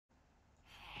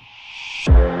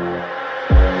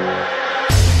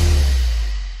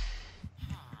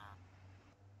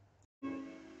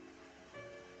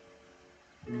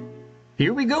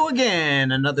Here we go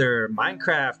again, another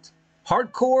Minecraft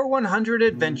Hardcore 100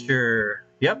 adventure.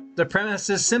 Yep, the premise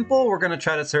is simple. We're going to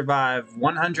try to survive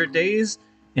 100 days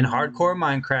in Hardcore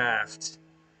Minecraft.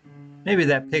 Maybe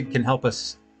that pig can help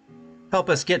us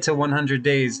get to 100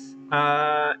 days.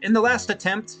 In the last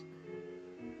attempt,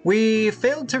 we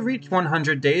failed to reach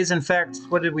 100 days. In fact,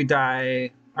 what did we die?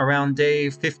 Around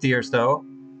day 50 or so.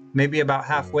 Maybe about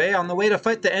halfway. On the way to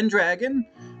fight the End Dragon,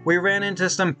 we ran into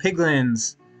some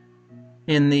piglins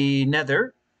in the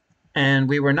nether, and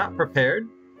we were not prepared.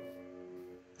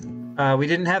 We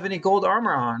didn't have any gold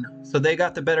armor on, so they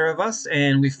got the better of us,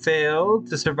 and we failed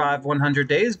to survive 100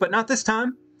 days, but not this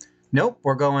time. Nope,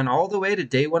 we're going all the way to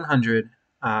day 100.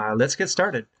 Let's get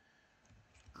started.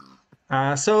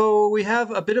 So we have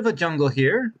a bit of a jungle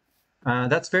here.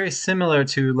 That's very similar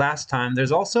to last time.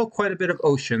 There's also quite a bit of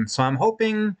ocean, so I'm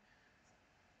hoping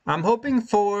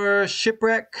for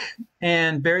shipwreck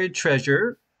and buried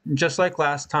treasure. Just like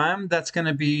last time, that's going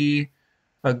to be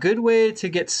a good way to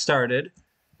get started.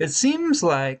 It seems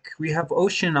like we have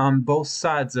ocean on both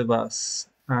sides of us.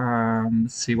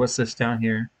 Let's see, what's this down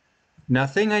here?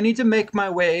 Nothing. I need to make my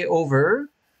way over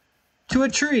to a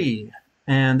tree.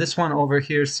 And this one over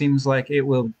here seems like it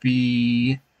will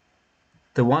be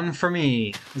the one for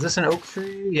me. Is this an oak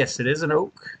tree? Yes, it is an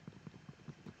oak.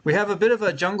 We have a bit of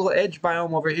a jungle edge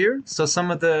biome over here. So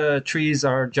some of the trees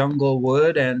are jungle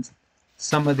wood and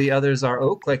some of the others are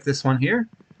oak, like this one here.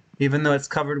 Even though it's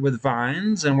covered with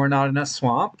vines and we're not in a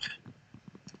swamp.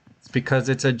 It's because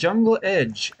it's a jungle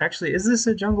edge. Actually, is this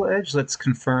a jungle edge? Let's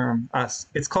confirm.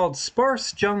 It's called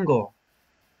Sparse Jungle.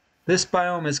 This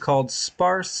biome is called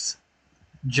Sparse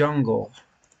Jungle,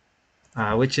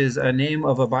 which is a name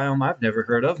of a biome I've never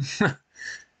heard of.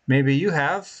 Maybe you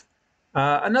have.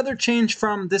 Another change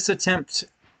from this attempt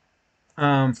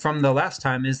from the last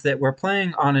time is that we're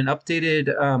playing on an updated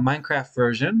Minecraft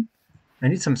version. I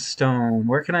need some stone.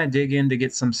 Where can I dig in to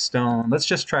get some stone? Let's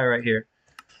just try right here.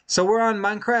 So we're on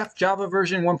Minecraft Java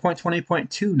version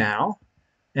 1.20.2 now,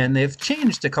 and they've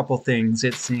changed a couple things,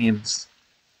 it seems,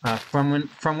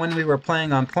 from when we were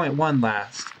playing on 0.1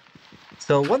 last.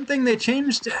 So one thing they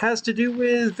changed has to do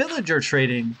with villager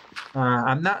trading.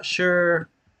 I'm not sure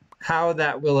how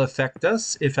that will affect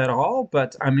us, if at all,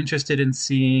 but I'm interested in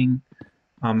seeing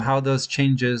how those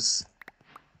changes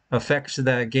affect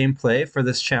the gameplay for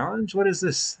this challenge. What is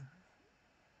this?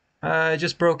 I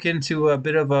just broke into a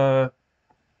bit of a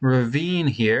ravine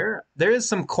here. There is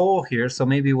some coal here, so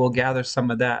maybe we'll gather some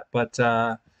of that, but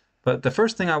the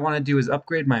first thing I want to do is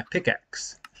upgrade my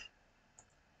pickaxe.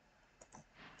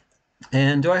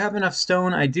 And do I have enough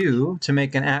stone? I do, to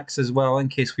make an axe as well in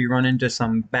case we run into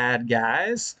some bad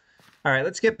guys. All right,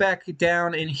 let's get back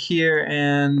down in here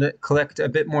and collect a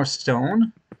bit more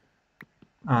stone.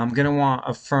 I'm gonna want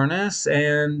a furnace,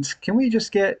 and can we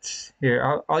just get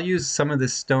here? I'll use some of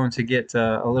this stone to get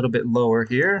a little bit lower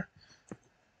here.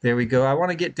 There we go. I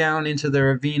want to get down into the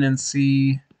ravine and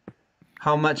see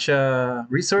how much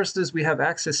resources we have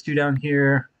access to down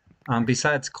here.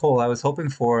 Besides coal, I was hoping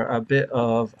for a bit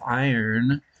of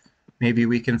iron. Maybe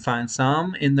we can find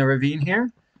some in the ravine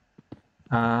here.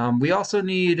 We also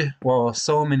need, well,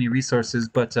 so many resources,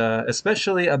 but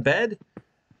especially a bed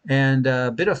and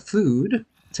a bit of food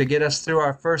to get us through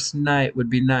our first night would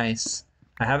be nice.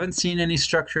 I haven't seen any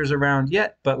structures around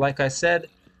yet, but like I said,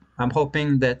 I'm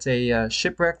hoping that a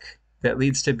shipwreck that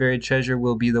leads to buried treasure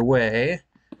will be the way.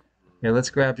 Here, let's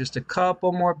grab just a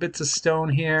couple more bits of stone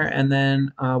here, and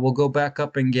then we'll go back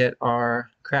up and get our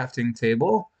crafting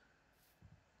table.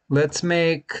 Let's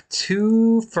make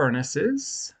 2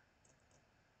 furnaces.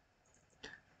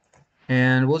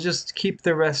 And we'll just keep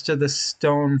the rest of the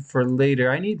stone for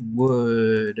later. I need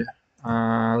wood.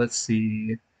 Let's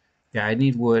see. Yeah, I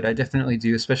need wood. I definitely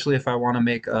do, especially if I want to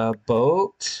make a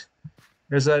boat.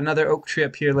 There's another oak tree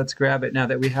up here. Let's grab it now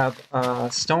that we have a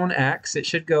stone axe. It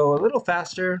should go a little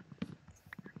faster.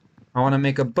 I want to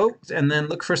make a boat and then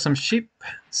look for some sheep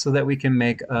so that we can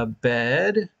make a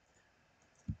bed.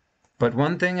 But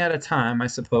one thing at a time, I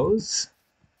suppose.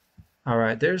 All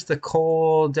right, there's the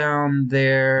coal down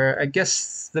there. I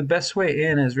guess the best way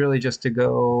in is really just to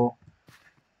go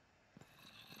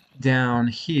down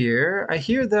here. I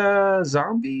hear the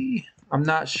zombie. I'm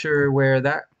not sure where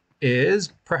that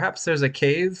is. Perhaps there's a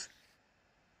cave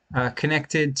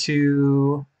connected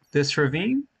to this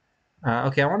ravine.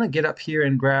 Okay, I want to get up here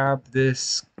and grab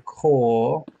this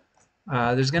coal.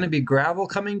 There's going to be gravel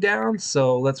coming down,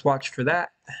 so let's watch for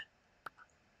that.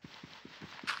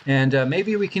 And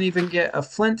maybe we can even get a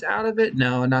flint out of it.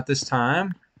 No, not this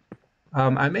time.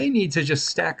 I may need to just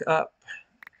stack up.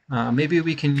 Maybe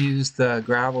we can use the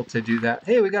gravel to do that.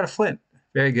 Hey, we got a flint.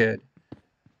 Very good.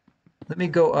 Let me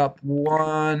go up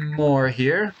one more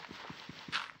here.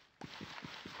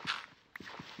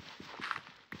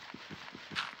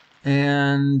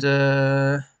 And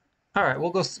all right,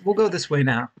 we'll go this way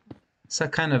now. So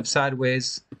kind of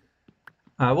sideways.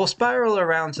 We'll spiral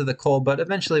around to the coal, but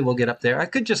eventually we'll get up there. I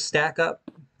could just stack up,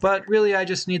 but really I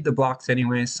just need the blocks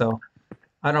anyway, so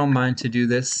I don't mind to do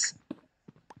this.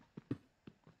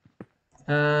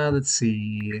 Let's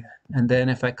see. And then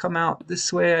if I come out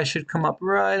this way, I should come up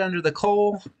right under the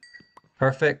coal.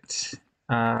 Perfect.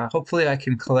 Hopefully I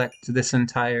can collect this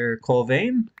entire coal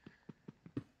vein.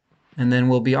 And then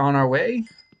we'll be on our way.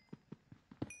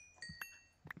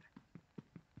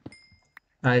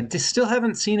 I still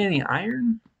haven't seen any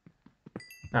iron.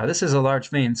 This is a large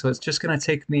vein, so it's just going to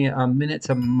take me a minute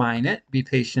to mine it. Be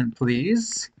patient,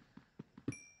 please.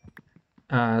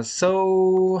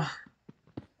 So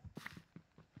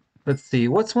let's see.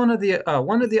 What's one of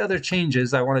the other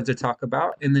changes I wanted to talk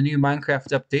about in the new Minecraft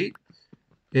update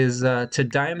is to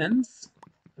diamonds.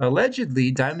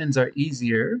 Allegedly, diamonds are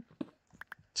easier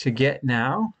to get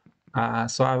now.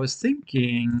 So I was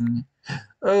thinking,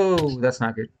 oh, that's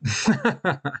not good.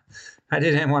 I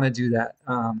didn't want to do that,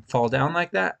 fall down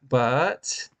like that,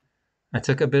 but I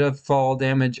took a bit of fall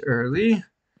damage early.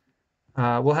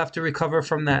 We'll have to recover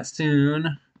from that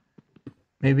soon.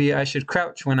 Maybe I should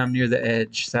crouch when I'm near the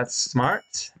edge. That's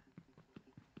smart.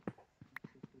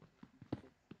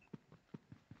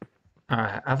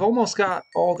 Alright, I've almost got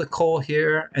all the coal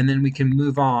here, and then we can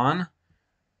move on.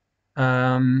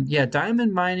 Yeah,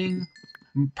 diamond mining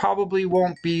probably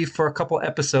won't be for a couple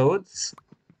episodes.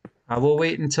 We'll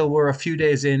wait until we're a few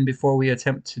days in before we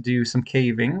attempt to do some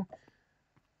caving.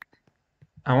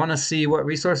 I want to see what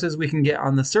resources we can get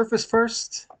on the surface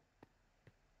first.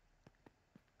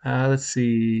 Let's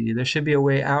see, there should be a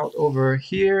way out over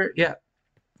here. Yeah,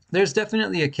 there's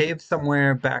definitely a cave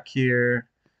somewhere back here.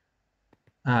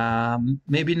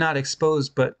 Maybe not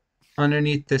exposed, but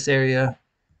underneath this area.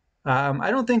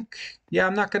 I don't think, yeah,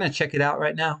 I'm not going to check it out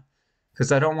right now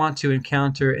because I don't want to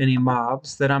encounter any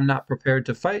mobs that I'm not prepared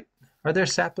to fight. Are there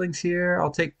saplings here?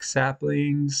 I'll take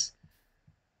saplings.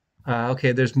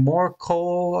 Okay, there's more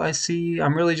coal, I see.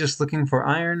 I'm really just looking for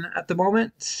iron at the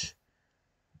moment.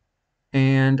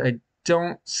 And I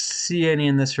don't see any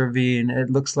in this ravine. It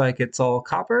looks like it's all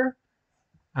copper.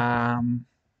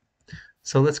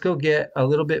 So let's go get a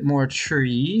little bit more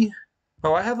tree.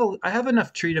 Oh, I have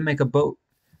enough tree to make a boat.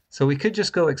 So we could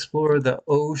just go explore the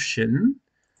ocean.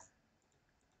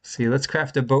 See, let's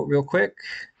craft a boat real quick.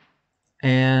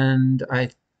 And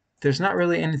there's not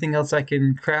really anything else I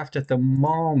can craft at the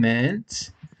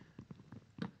moment.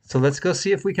 So let's go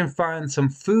see if we can find some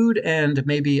food and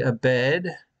maybe a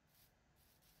bed.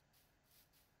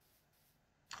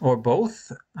 Or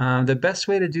both. The best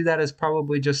way to do that is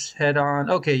probably just head on.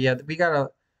 Okay, yeah, we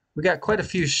got quite a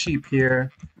few sheep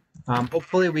here.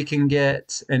 Hopefully we can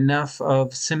get enough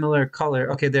of similar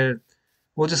color. Okay,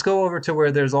 we'll just go over to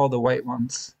where there's all the white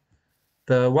ones.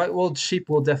 The white-wooled sheep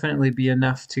will definitely be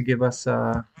enough to give us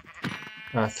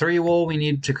 3 wool we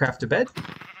need to craft a bed.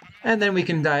 And then we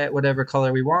can dye it whatever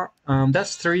color we want.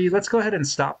 That's 3. Let's go ahead and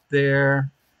stop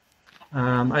there.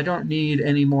 I don't need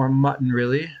any more mutton,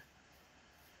 really.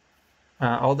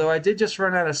 Although I did just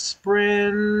run out of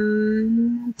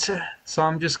sprint. So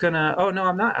I'm just gonna... Oh, no,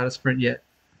 I'm not out of sprint yet.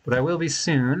 But I will be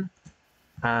soon.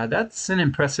 That's an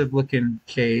impressive-looking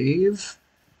cave.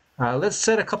 Let's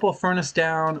set a couple of furnace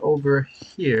down over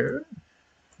here.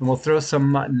 And we'll throw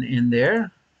some mutton in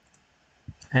there.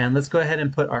 And let's go ahead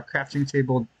and put our crafting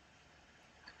table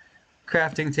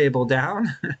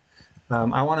down.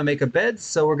 I want to make a bed,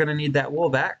 so we're going to need that wool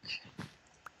back.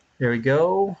 There we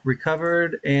go.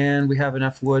 Recovered, and we have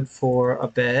enough wood for a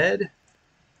bed.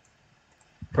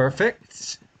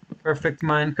 Perfect. Perfect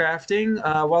Minecrafting.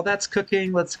 While that's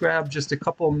cooking, let's grab just a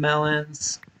couple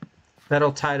melons.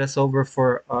 That'll tide us over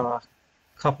for a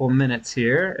couple minutes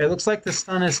here. It looks like the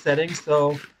sun is setting,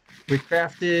 so we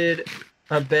crafted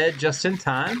a bed just in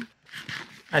time.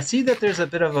 I see that there's a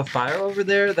bit of a fire over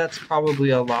there. That's probably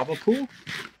a lava pool.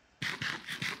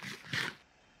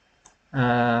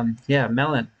 Yeah,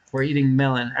 melon. We're eating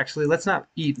melon. Actually, let's not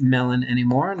eat melon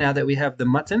anymore now that we have the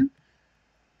mutton.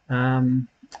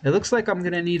 It looks like I'm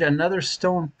going to need another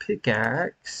stone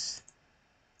pickaxe.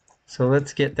 So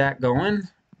let's get that going.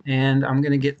 And I'm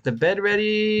going to get the bed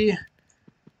ready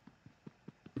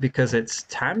because it's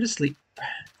time to sleep.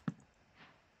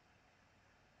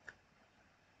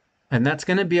 And that's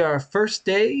going to be our first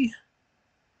day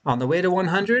on the way to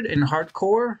 100 in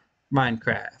hardcore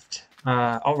Minecraft.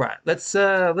 All right, let's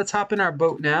hop in our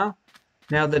boat now.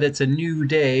 Now that it's a new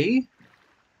day,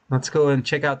 let's go and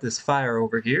check out this fire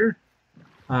over here.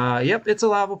 Yep, it's a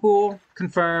lava pool,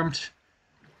 confirmed.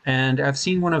 And I've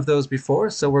seen one of those before,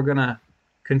 so we're gonna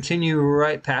continue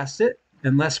right past it,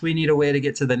 unless we need a way to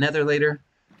get to the nether later,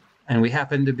 and we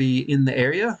happen to be in the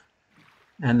area.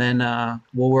 And then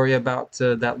we'll worry about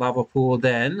that lava pool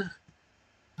then.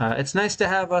 It's nice to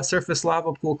have a surface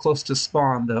lava pool close to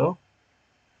spawn, though.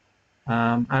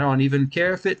 I don't even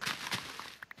care if it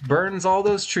burns all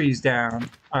those trees down.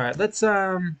 All right, let's...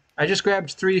 I just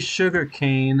grabbed 3 sugar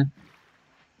cane,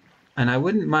 and I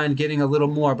wouldn't mind getting a little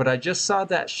more, but I just saw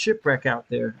that shipwreck out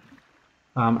there,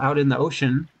 out in the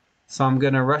ocean. So I'm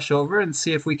going to rush over and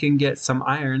see if we can get some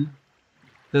iron.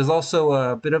 There's also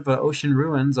a bit of ocean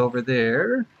ruins over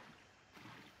there.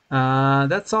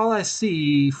 That's all I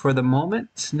see for the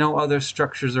moment. No other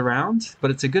structures around,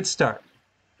 but it's a good start.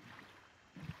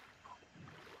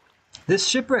 This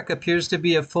shipwreck appears to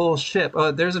be a full ship.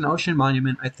 Oh, there's an ocean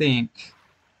monument, I think,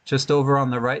 just over on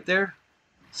the right there.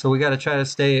 So we got to try to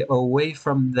stay away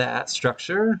from that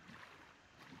structure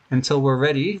until we're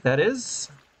ready, that is.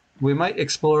 We might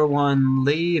explore one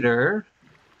later,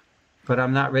 but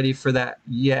I'm not ready for that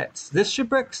yet. This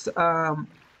shipwreck's a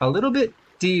little bit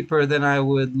deeper than I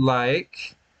would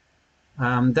like.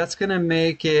 That's going to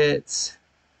make it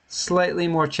slightly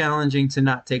more challenging to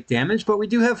not take damage, but we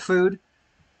do have food.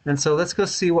 And so let's go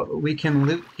see what we can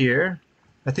loot here.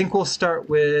 I think we'll start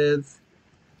with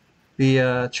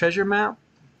the treasure map,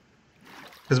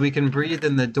 because we can breathe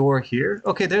in the door here.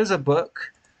 Okay, there's a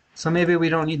book. So maybe we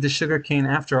don't need the sugarcane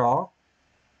after all.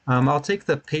 I'll take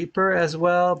the paper as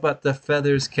well, but the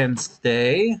feathers can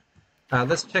stay.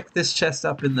 Let's check this chest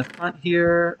up in the front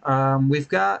here. We've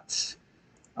got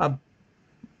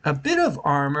a bit of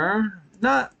armor.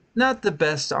 Not the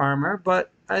best armor, but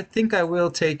I think I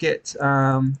will take it.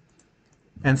 And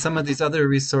some of these other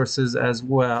resources as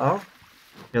well.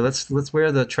 Yeah, let's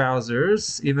wear the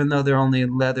trousers, even though they're only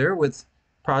leather with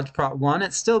Prod Prot 1.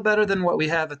 It's still better than what we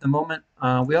have at the moment.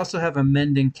 We also have a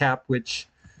mending cap, which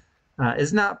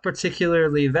is not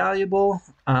particularly valuable,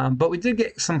 but we did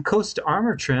get some coast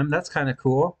armor trim. That's kind of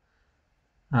cool.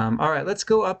 All right, let's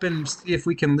go up and see if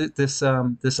we can loot this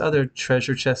this other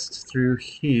treasure chest through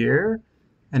here.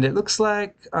 And it looks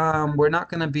like we're not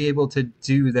going to be able to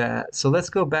do that. So let's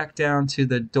go back down to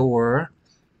the door.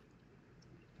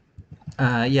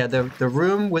 Yeah, the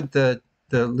room with the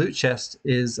loot chest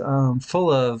is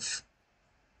full of,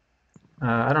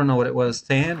 I don't know what it was,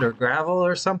 sand or gravel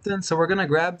or something. So we're going to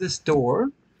grab this door,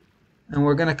 and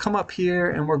we're going to come up here,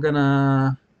 and we're going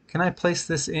to... Can I place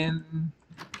this in?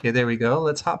 Okay, there we go.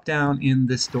 Let's hop down in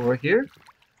this door here.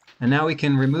 And now we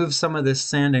can remove some of this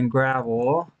sand and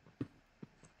gravel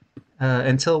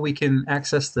until we can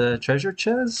access the treasure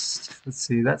chest. Let's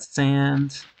see, that's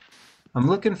sand. I'm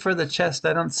looking for the chest.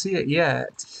 I don't see it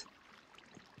yet.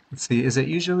 Let's see, is it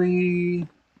usually...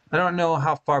 I don't know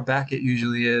how far back it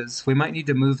usually is. We might need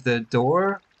to move the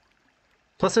door.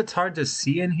 Plus it's hard to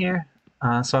see in here,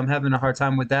 so I'm having a hard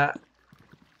time with that.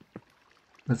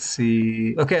 Let's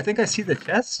see. Okay, I think I see the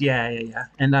chest. Yeah.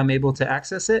 And I'm able to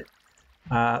access it.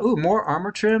 Ooh, more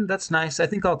armor trim. That's nice. I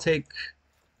think I'll take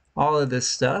all of this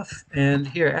stuff. And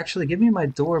here, actually, give me my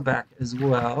door back as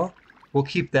well. We'll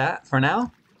keep that for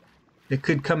now. It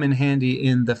could come in handy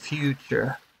in the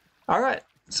future. All right.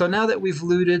 So now that we've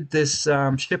looted this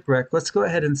shipwreck, let's go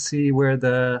ahead and see where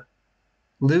the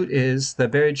loot is. The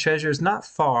buried treasure is not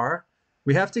far.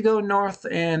 We have to go north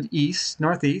and east,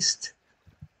 northeast.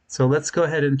 So let's go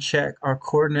ahead and check our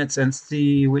coordinates and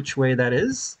see which way that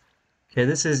is. Okay,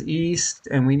 this is east,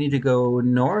 and we need to go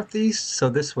northeast, so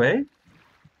this way.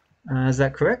 Is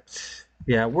that correct?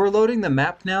 Yeah, we're loading the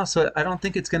map now, so I don't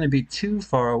think it's going to be too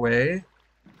far away.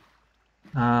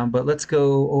 But let's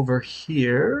go over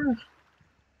here.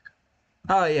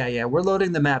 Oh, yeah, we're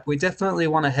loading the map. We definitely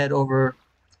want to head over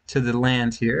to the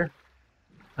land here.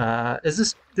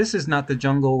 This is not the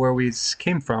jungle where we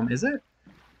came from, is it?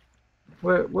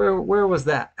 Where was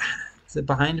that? Is it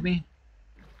behind me?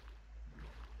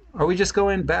 Are we just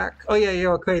going back? Oh, yeah,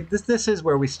 okay. This is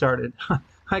where we started.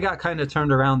 I got kind of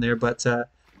turned around there, but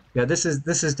yeah, this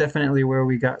is definitely where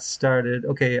we got started.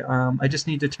 Okay, I just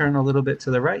need to turn a little bit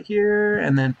to the right here,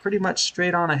 and then pretty much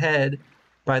straight on ahead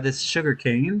by this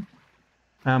sugarcane.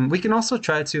 We can also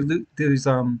try to loot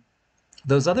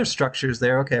those other structures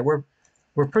there. Okay, we're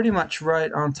pretty much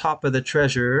right on top of the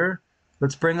treasure.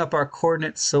 Let's bring up our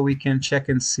coordinates so we can check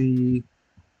and see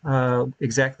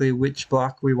exactly which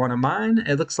block we want to mine.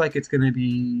 It looks like it's going to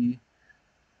be...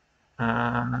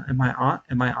 am I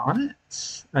on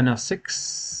it? I know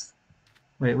 6.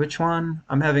 Wait, which one?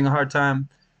 I'm having a hard time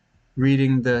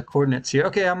reading the coordinates here.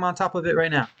 Okay, I'm on top of it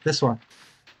right now. This one.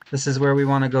 This is where we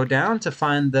want to go down to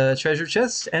find the treasure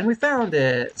chest, and we found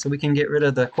it! So we can get rid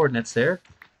of the coordinates there,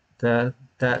 that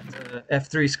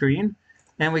F3 screen.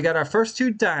 And we got our first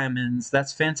 2 diamonds.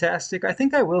 That's fantastic. I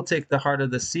think I will take the Heart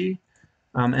of the Sea.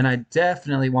 And I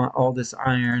definitely want all this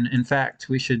iron. In fact,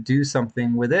 we should do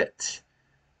something with it.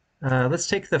 Let's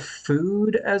take the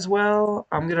food as well.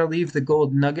 I'm going to leave the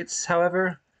gold nuggets,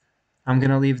 however. I'm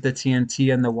going to leave the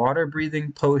TNT and the water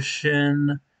breathing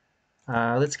potion.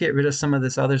 Let's get rid of some of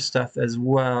this other stuff as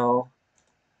well.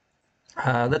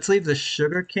 Let's leave the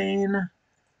sugar cane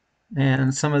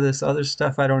and some of this other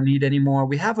stuff I don't need anymore.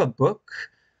 We have a book,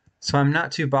 so I'm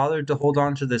not too bothered to hold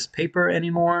on to this paper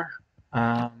anymore.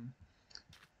 All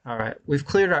right, we've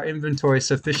cleared our inventory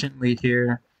sufficiently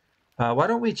here. Why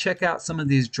don't we check out some of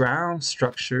these drown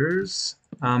structures?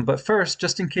 But first,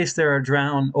 just in case there are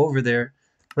drown over there,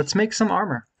 let's make some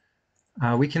armor.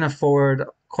 We can afford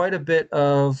quite a bit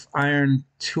of iron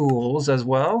tools as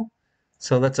well.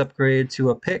 So let's upgrade to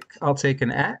a pick. I'll take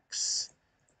an axe.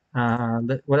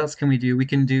 What else can we do? We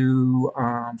can do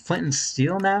flint and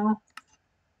steel now,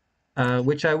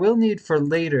 which I will need for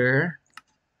later.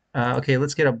 Okay,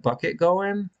 let's get a bucket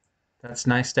going. That's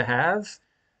nice to have.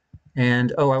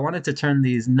 And, oh, I wanted to turn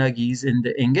these nuggies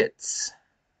into ingots.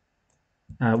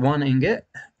 1 ingot.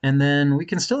 And then we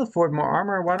can still afford more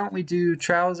armor. Why don't we do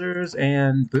trousers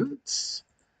and boots?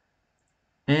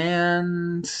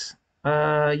 And,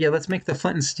 yeah, let's make the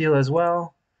flint and steel as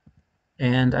well.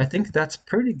 And I think that's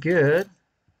pretty good.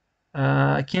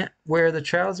 I can't wear the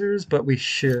trousers, but we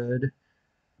should.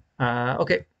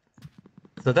 Okay.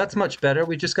 So that's much better.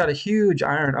 We just got a huge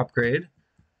iron upgrade.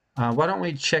 Why don't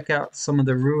we check out some of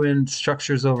the ruined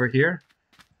structures over here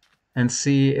and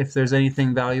see if there's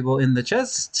anything valuable in the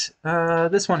chest.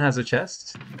 This one has a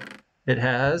chest. It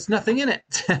has nothing in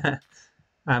it.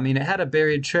 I mean, it had a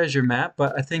buried treasure map,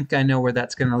 but I think I know where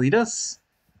that's going to lead us.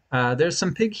 There's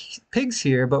some pigs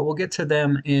here, but we'll get to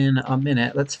them in a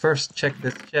minute. Let's first check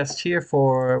this chest here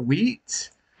for wheat.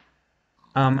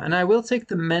 And I will take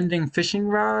the mending fishing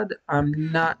rod.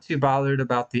 I'm not too bothered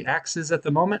about the axes at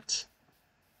the moment.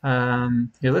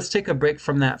 Here, let's take a break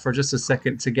from that for just a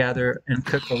second to gather and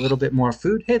cook a little bit more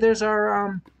food. Hey, there's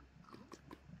our,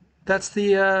 that's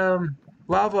the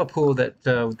lava pool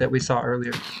that we saw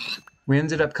earlier. We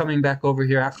ended up coming back over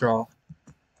here after all.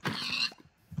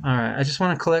 All right, I just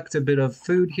want to collect a bit of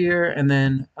food here, and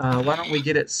then why don't we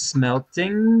get it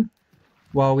smelting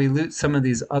while we loot some of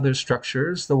these other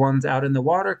structures. The ones out in the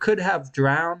water could have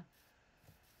drown.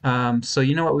 So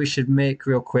you know what we should make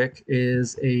real quick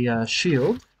is a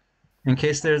shield in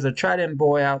case there's a trident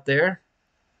boy out there.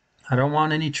 I don't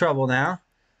want any trouble now.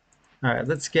 All right,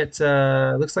 let's get,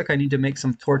 looks like I need to make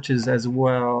some torches as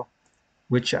well,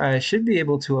 which I should be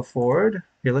able to afford.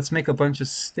 Here, let's make a bunch of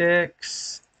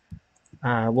sticks.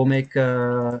 We'll make,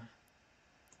 how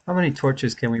many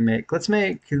torches can we make? Let's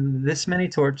make this many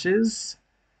torches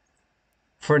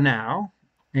for now.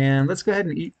 And let's go ahead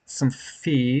and eat some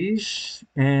fish.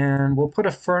 And we'll put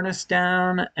a furnace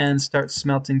down and start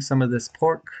smelting some of this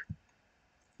pork.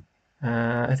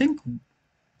 I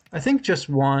think just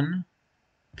 1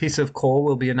 piece of coal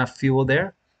will be enough fuel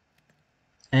there.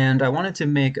 And I wanted to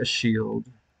make a shield.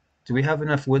 Do we have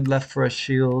enough wood left for a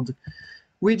shield?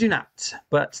 We do not,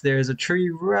 but there's a tree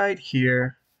right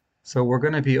here, so we're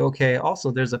going to be okay. Also,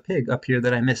 there's a pig up here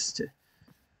that I missed,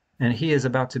 and he is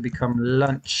about to become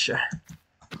lunch.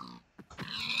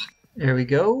 There we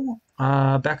go.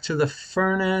 Back to the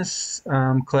furnace.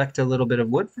 Collect a little bit of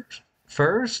wood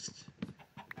first.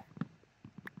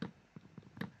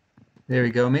 There we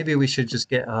go. Maybe we should just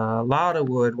get a lot of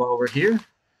wood while we're here.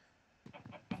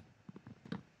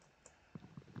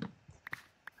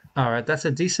 All right, that's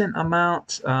a decent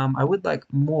amount. I would like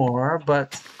more,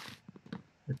 but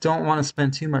I don't want to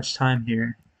spend too much time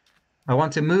here. I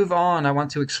want to move on. I want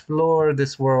to explore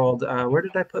this world. Where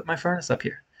did I put my furnace? Up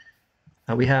here?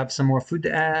 We have some more food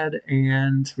to add,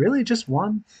 and really just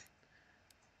 1.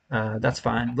 That's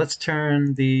fine. Let's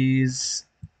turn these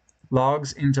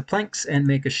logs into planks and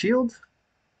make a shield.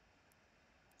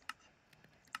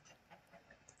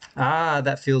 Ah,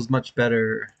 that feels much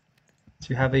better.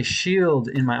 To have a shield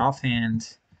in my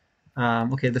offhand.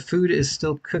 Okay, the food is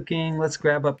still cooking. Let's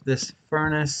grab up this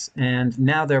furnace. And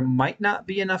now there might not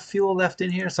be enough fuel left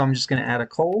in here, so I'm just going to add a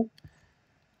coal.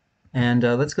 And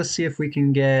let's go see if we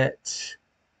can get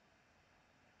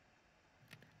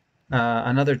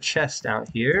another chest out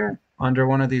here under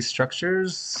one of these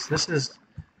structures. This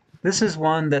is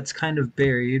one that's kind of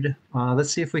buried. Let's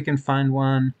see if we can find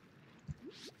one.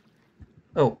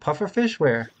 Oh, pufferfish?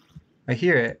 Where? I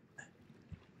hear it.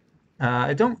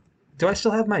 Do I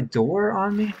still have my door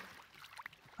on me?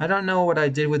 I don't know what I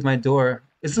did with my door.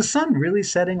 Is the sun really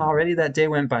setting already? That day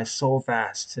went by so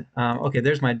fast. Okay,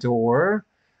 there's my door.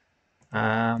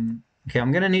 Okay,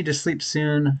 I'm gonna need to sleep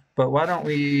soon, but why don't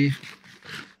we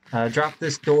drop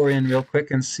this door in real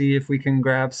quick and see if we can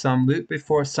grab some loot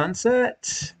before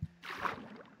sunset.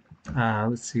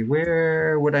 Let's see,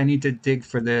 where would I need to dig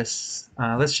for this?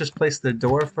 Let's just place the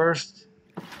door first,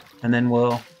 and then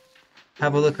we'll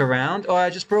have a look around. Oh, I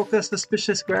just broke a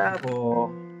suspicious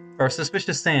gravel. Or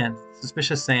suspicious sand.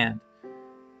 Suspicious sand.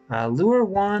 Lure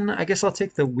 1, I guess I'll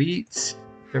take the wheat.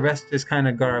 The rest is kind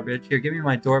of garbage. Here, give me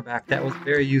my door back. That was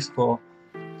very useful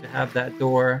to have that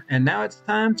door. And now it's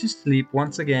time to sleep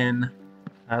once again.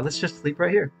 Let's just sleep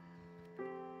right here.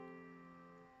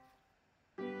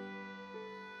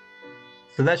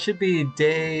 So that should be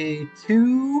day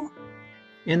 2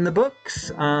 in the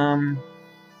books.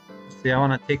 Let's see, I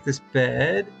want to take this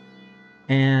bed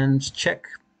and check.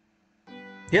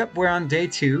 Yep, we're on day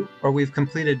 2, or we've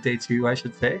completed day 2, I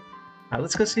should say.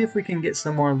 Let's go see if we can get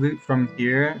some more loot from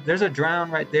here. There's a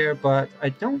drown right there, but I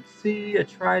don't see a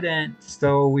trident,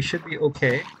 so we should be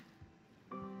okay.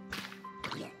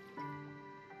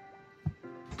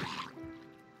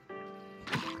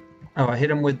 Oh, I hit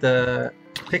him with the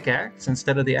pickaxe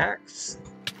instead of the axe,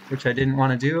 which I didn't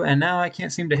want to do, and now I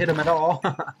can't seem to hit him at all.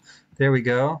 There we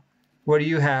go. What do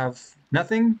you have?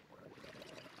 Nothing?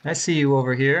 I see you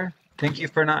over here. Thank you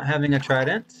for not having a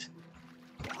trident.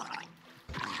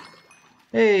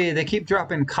 Hey, they keep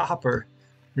dropping copper.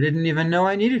 I didn't even know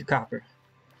I needed copper.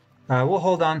 We'll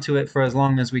hold on to it for as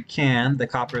long as we can, the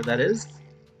copper that is.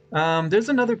 There's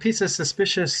another piece of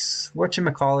suspicious,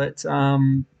 whatchamacallit.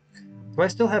 Do I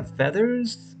still have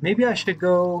feathers? Maybe I should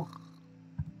go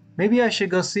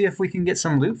see if we can get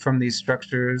some loot from these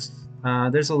structures.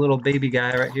 There's a little baby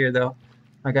guy right here, though,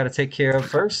 I gotta take care of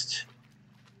first.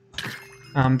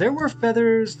 There were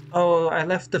feathers. Oh, I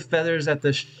left the feathers at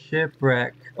the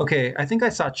shipwreck. Okay, I think I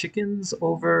saw chickens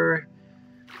over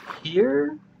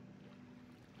here.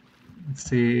 Let's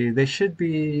see, they should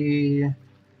be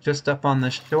just up on the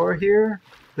shore here.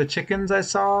 The chickens I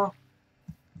saw.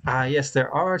 Yes, there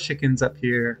are chickens up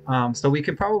here. So we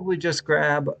could probably just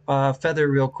grab a feather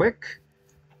real quick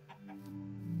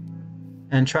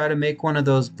and try to make one of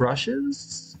those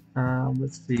brushes.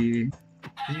 Let's see.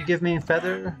 Did you give me a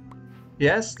feather?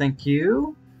 Yes, thank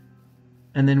you.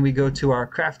 And then we go to our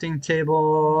crafting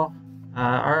table.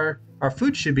 Our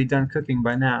food should be done cooking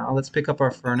by now. Let's pick up our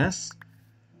furnace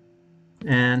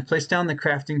and place down the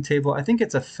crafting table. I think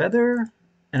it's a feather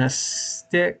and a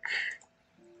stick.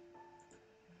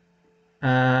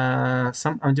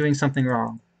 I'm doing something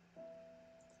wrong.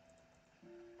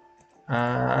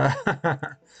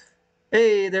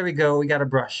 Hey, there we go. We got a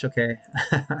brush. Okay.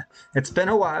 It's been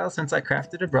a while since I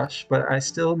crafted a brush, but I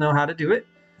still know how to do it.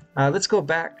 Let's go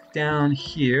back down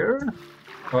here.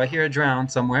 Oh, I hear a drown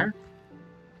somewhere.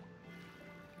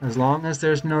 As long as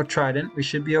there's no trident, we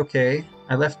should be okay.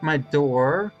 I left my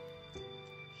door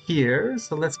here,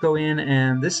 so let's go in,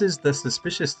 and this is the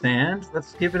suspicious sand.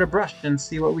 Let's give it a brush and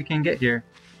see what we can get here.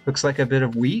 Looks like a bit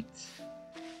of wheat.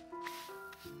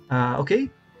 Okay.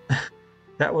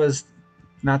 That was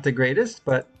not the greatest,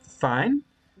 but fine.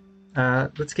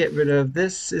 Let's get rid of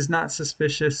this. Is not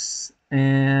suspicious,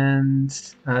 and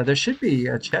there should be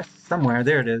a chest somewhere.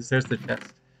 There it is. There's the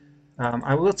chest.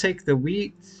 I will take the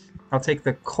wheat. I'll take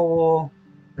the coal.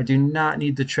 I do not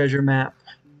need the treasure map.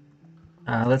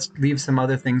 Let's leave some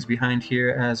other things behind here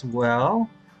as well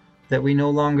that we no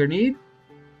longer need.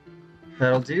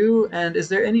 That'll do. And is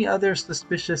there any other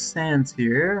suspicious sands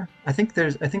here? I think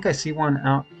I see one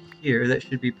out here that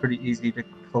should be pretty easy to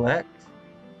collect.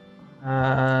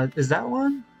 Is that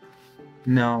one?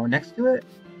 No, next to it?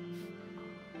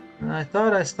 I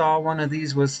thought I saw one of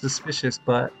these was suspicious,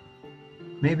 but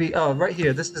maybe... Oh, right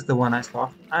here. This is the one I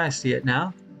saw. I see it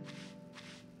now.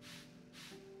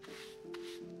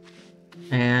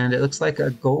 And it looks like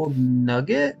a gold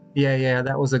nugget. Yeah,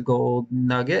 that was a gold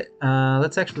nugget.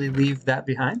 Let's actually leave that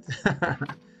behind.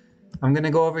 I'm going to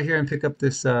go over here and pick up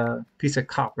this piece of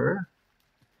copper.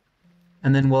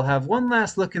 And then we'll have one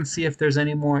last look and see if there's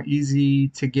any more easy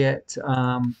to get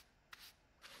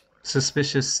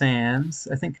suspicious sands.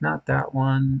 I think not that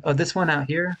one. Oh, this one out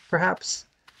here, perhaps?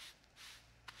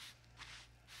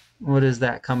 What is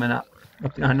that coming up?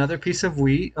 Another piece of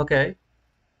wheat. Okay.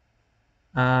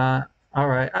 All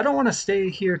right. I don't want to stay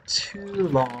here too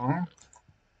long.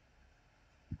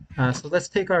 So let's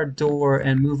take our door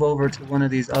and move over to one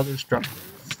of these other structures.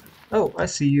 Oh, I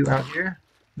see you out here,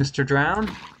 Mr.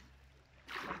 Drown.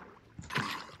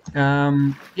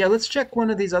 Yeah, let's check one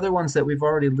of these other ones that we've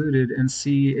already looted and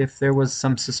see if there was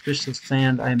some suspicious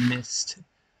sand I missed.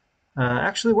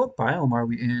 Actually, what biome are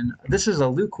we in? This is a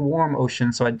lukewarm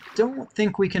ocean, so I don't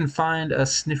think we can find a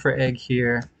sniffer egg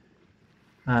here.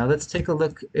 Let's take a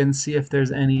look and see if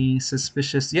there's any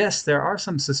suspicious... Yes, there are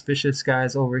some suspicious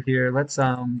guys over here. Let's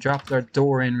drop our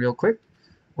door in real quick.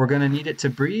 We're going to need it to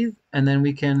breathe, and then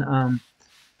we can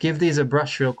give these a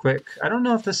brush real quick. I don't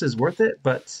know if this is worth it,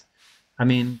 but I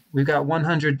mean, we've got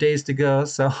 100 days to go,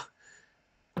 so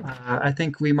I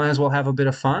think we might as well have a bit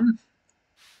of fun.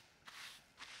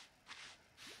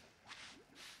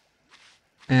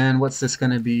 And what's this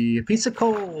going to be? A piece of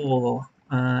coal.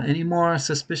 Any more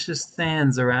suspicious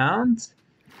sands around?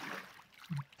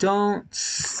 Don't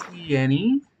see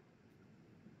any.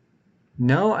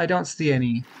 No, I don't see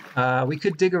any. We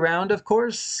could dig around, of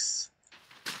course.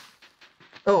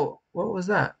 Oh, what was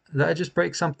that? Did I just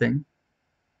break something?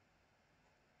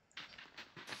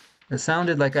 It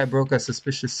sounded like I broke a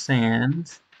suspicious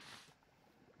sand.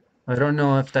 I don't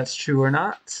know if that's true or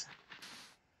not.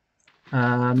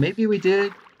 Maybe we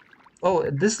did. Oh,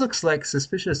 this looks like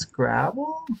suspicious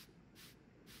gravel?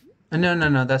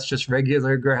 No, that's just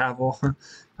regular gravel.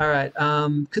 All right,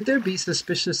 could there be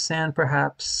suspicious sand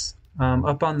perhaps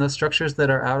up on the structures that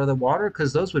are out of the water?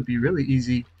 Because those would be really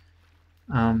easy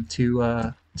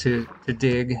to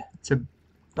dig.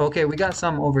 Okay, we got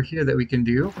some over here that we can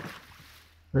do.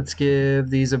 Let's give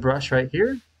these a brush right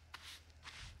here.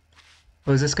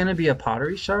 Oh, is this going to be a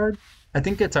pottery shard? I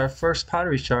think it's our first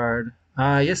pottery shard.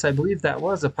 Yes, I believe that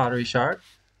was a pottery shard.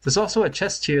 There's also a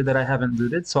chest here that I haven't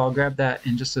looted, so I'll grab that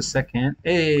in just a second.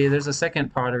 Hey, there's a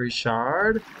second pottery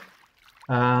shard.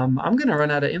 I'm going to run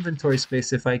out of inventory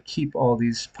space if I keep all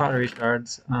these pottery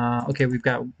shards. Okay, we've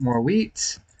got more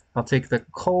wheat. I'll take the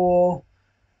coal.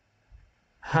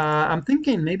 I'm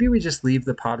thinking maybe we just leave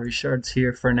the pottery shards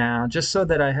here for now, just so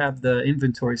that I have the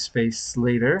inventory space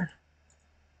later.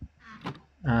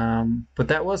 But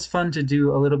that was fun to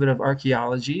do a little bit of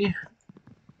archaeology.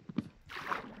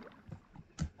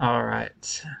 All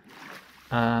right.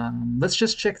 Let's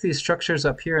just check these structures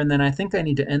up here, and then I think I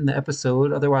need to end the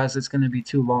episode, otherwise it's going to be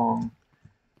too long.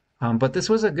 But this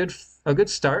was a good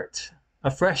start,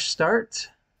 a fresh start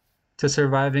to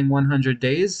surviving 100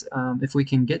 days. If we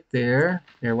can get there.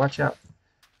 Here, watch out.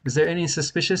 Is there any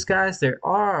suspicious guys? There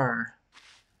are.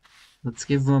 Let's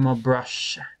give them a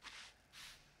brush.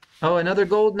 Oh, another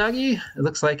gold nugget? It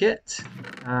looks like it.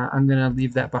 I'm going to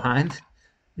leave that behind.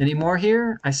 Any more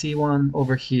here? I see one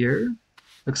over here.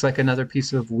 Looks like another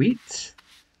piece of wheat.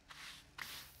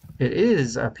 It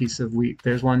is a piece of wheat.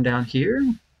 There's one down here.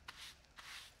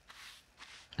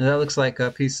 That looks like a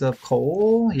piece of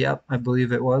coal. Yep, I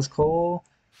believe it was coal.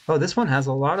 Oh, this one has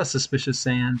a lot of suspicious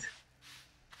sand.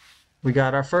 We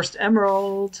got our first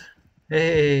emerald.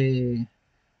 Hey.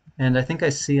 And I think I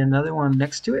see another one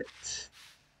next to it.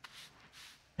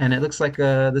 And it looks like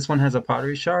this one has a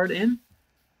pottery shard in.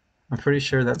 I'm pretty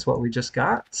sure that's what we just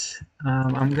got.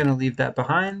 I'm going to leave that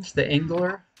behind, the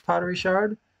angler pottery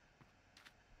shard.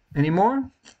 Any more?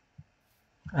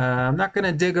 I'm not going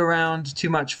to dig around too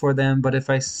much for them, but if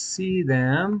I see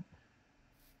them,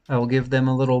 I will give them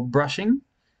a little brushing.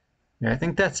 Yeah, I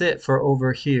think that's it for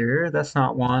over here. That's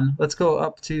not one. Let's go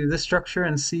up to this structure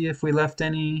and see if we left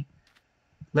any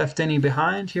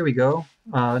behind. Here we go.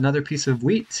 Another piece of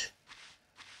wheat.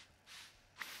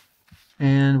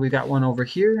 And we got one over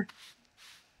here.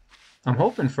 I'm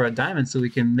hoping for a diamond so we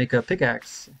can make a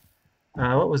pickaxe.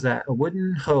 What was that? A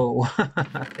wooden hoe.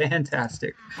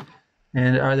 Fantastic.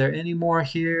 And are there any more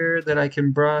here that I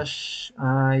can brush?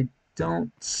 I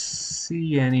don't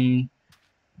see any.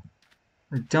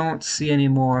 I don't see any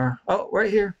more. Oh,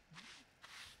 right here.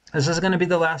 This is going to be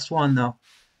the last one, though.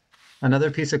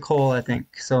 Another piece of coal, I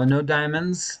think. So no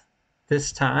diamonds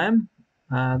this time.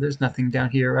 There's nothing down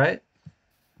here, right?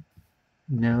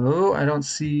 No, I don't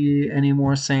see any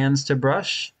more sands to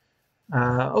brush.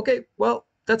 Okay, well,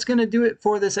 that's going to do it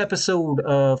for this episode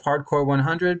of Hardcore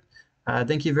 100.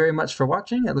 Thank you very much for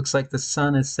watching. It looks like the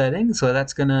sun is setting, so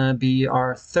that's going to be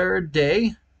our third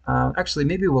day. Actually,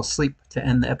 maybe we'll sleep to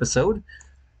end the episode.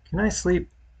 Can I sleep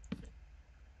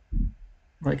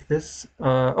like this?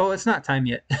 Oh, it's not time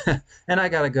yet, and I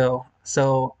gotta go.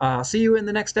 So see you in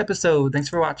the next episode. Thanks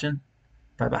for watching.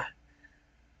 Bye-bye.